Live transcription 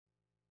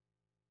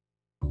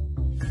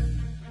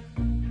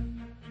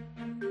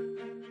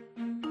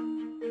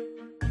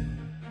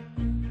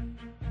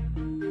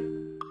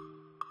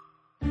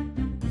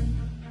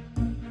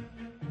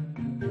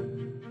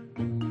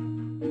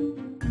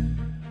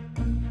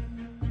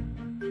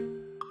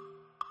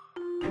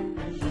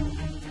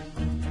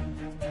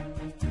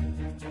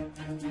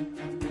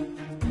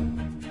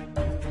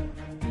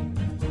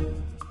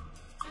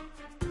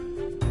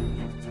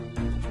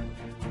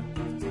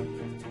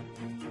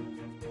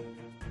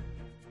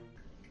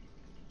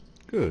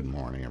Good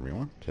morning,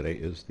 everyone. Today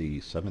is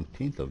the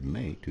 17th of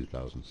May,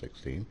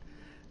 2016.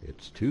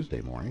 It's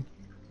Tuesday morning.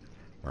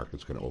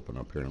 Market's going to open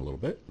up here in a little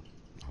bit.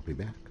 I'll be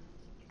back.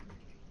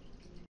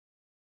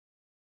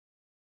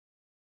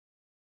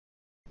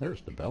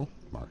 There's the bell.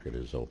 Market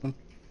is open.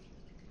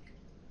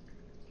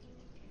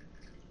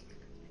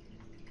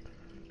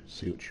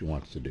 See what she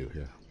wants to do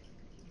here.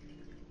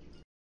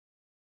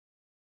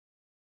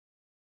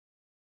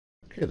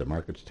 Okay, the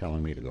market's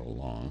telling me to go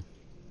long.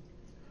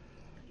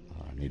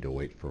 I need to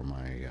wait for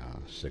my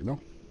signal.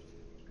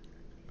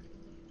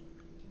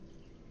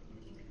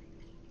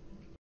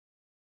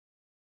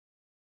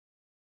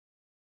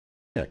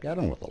 Yeah, got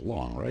in with a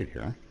long right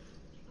here.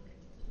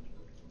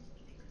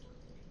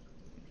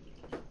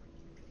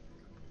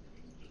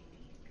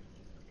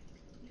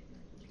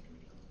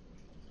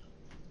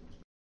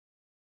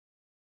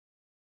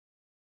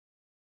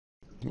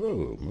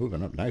 Whoa,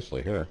 moving up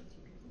nicely here.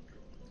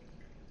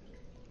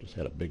 Just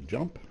had a big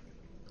jump.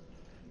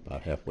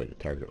 About halfway to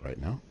target right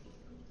now.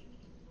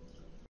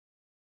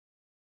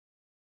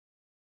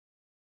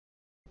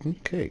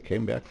 Okay,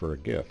 came back for a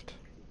gift.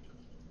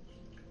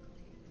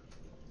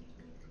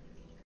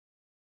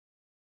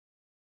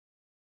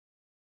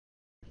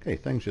 Okay,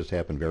 things just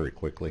happened very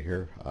quickly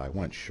here. I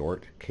went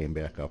short, came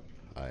back up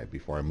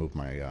before I moved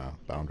my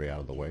boundary out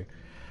of the way.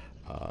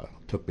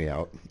 Took me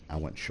out. I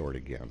went short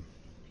again.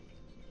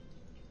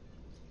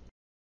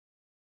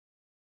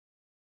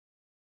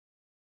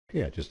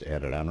 Okay, I just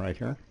added on right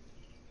here.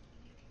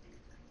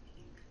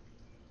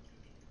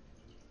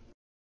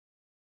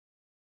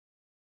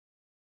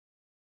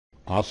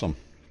 Awesome.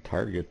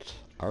 Targets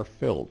are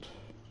filled.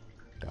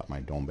 Got my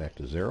dome back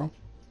to 0.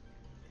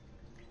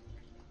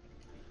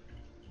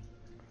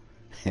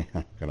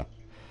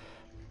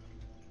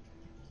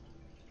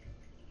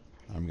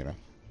 I'm gonna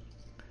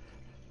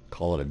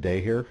call it a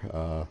day here.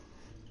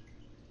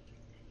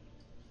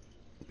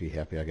 Be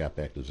happy I got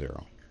back to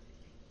 0.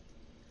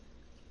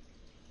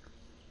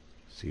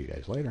 See you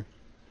guys later.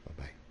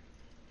 Bye-bye.